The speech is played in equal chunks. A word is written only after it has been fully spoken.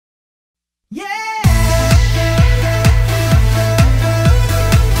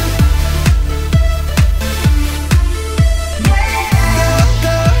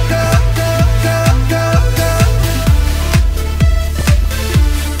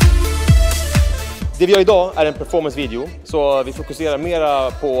Det vi gör idag är en performance-video, så vi fokuserar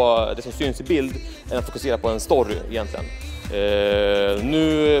mera på det som syns i bild än att fokusera på en story egentligen.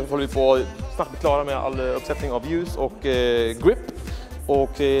 Nu håller vi på att snabbt bli klara med all uppsättning av ljus och grip, och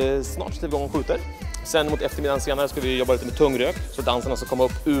snart sätter vi igång och skjuter. Sen mot eftermiddagen senare ska vi jobba lite med tungrök, så dansarna ska komma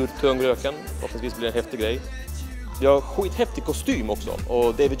upp ur tungröken. Förhoppningsvis blir det en häftig grej. Vi har skithäftig kostym också,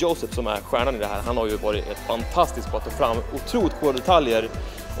 och Joséph som är stjärnan i det här, han har ju varit ett fantastiskt på att ta fram otroligt coola detaljer.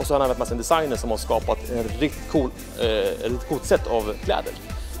 Och så har han även med en designer som har skapat en riktigt coolt sätt av kläder.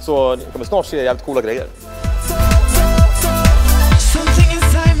 Så ni kommer snart se jävligt coola grejer.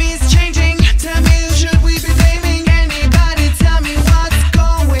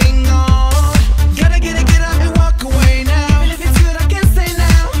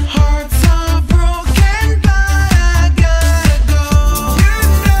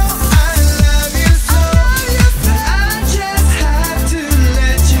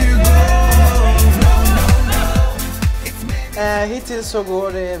 Hittills så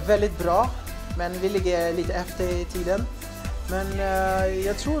går det väldigt bra, men vi ligger lite efter i tiden. Men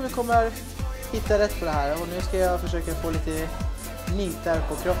jag tror vi kommer hitta rätt på det här, och nu ska jag försöka få lite nitar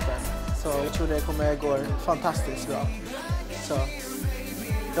på kroppen. Så jag tror det kommer gå fantastiskt bra. Så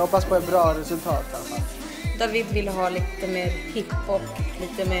jag hoppas på ett bra resultat i alla fall. David vill ha lite mer hiphop,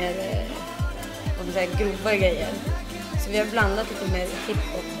 lite mer grova grejer. Så vi har blandat lite mer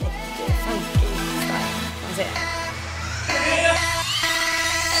hiphop och funky style, kan man säga.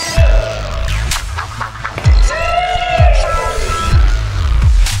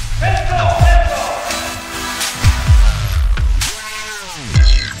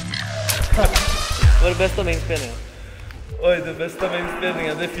 Vad är det bästa med inspelningen? Oj, det bästa med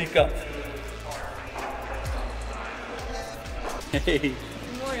inspelningen, det är fikat. Hej!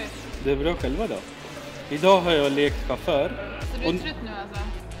 Det är bra själva då. Idag har jag lekt chaufför. Så du är trött nu alltså?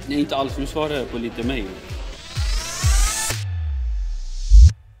 Nej, inte alls. Nu svarar jag på lite mejl.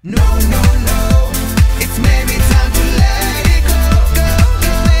 No, no, no. It's maybe time to let it go.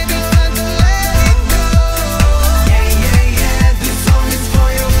 Maybe time to let it go. Yeah, yeah, yeah. This song is for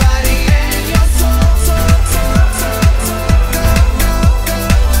your body and your soul.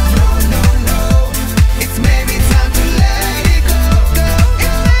 No, no, no. It's maybe time to let it go.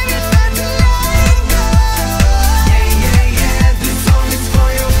 It's maybe time to let it go. Yeah, yeah, yeah. This song is for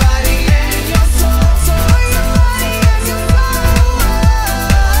your body and your soul.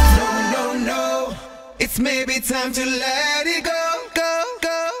 It's maybe time to let